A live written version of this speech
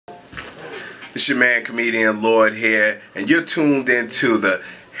It's your man, Comedian Lord here, and you're tuned into the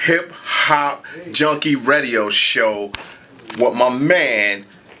Hip Hop Junky Radio Show with my man,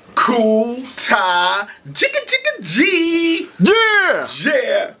 Cool Ty Jigga Jigga G. Yeah!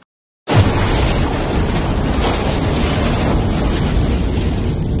 Yeah!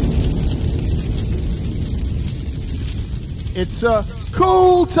 It's a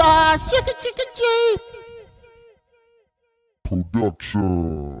Cool Ty Jigga Jigga G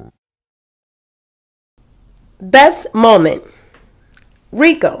production. Best moment.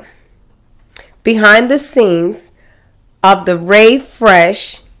 Rico. Behind the scenes of the Ray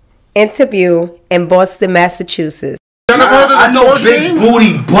Fresh interview in Boston, Massachusetts. I know Big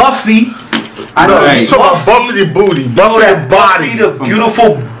Booty Buffy. I know you talking about Buffy the Booty. Buffy the body. The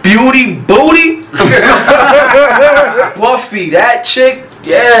beautiful beauty booty. Buffy, that chick.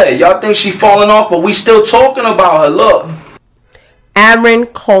 Yeah, y'all think she falling off, but we still talking about her. Look. Aaron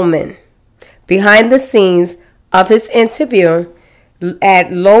Coleman. Behind the scenes of his interview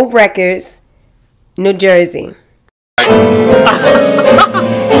at Low Records, New Jersey.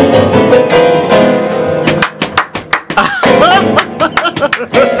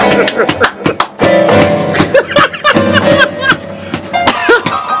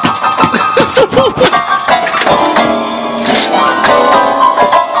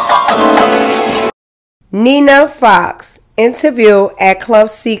 Nina Fox interview at Club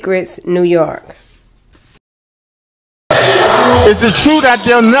Secrets, New York. Is it true that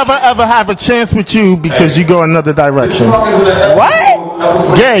they'll never ever have a chance with you because you go another direction?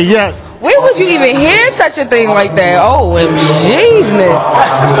 What? Yeah, yes. Where would you even hear such a thing like that? Oh, Jesus. They'll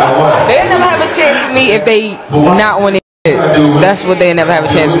never have a chance with me if they not on it. That's what they never have a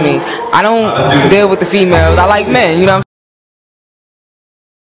chance with me. I don't deal with the females. I like men, you know what I'm saying?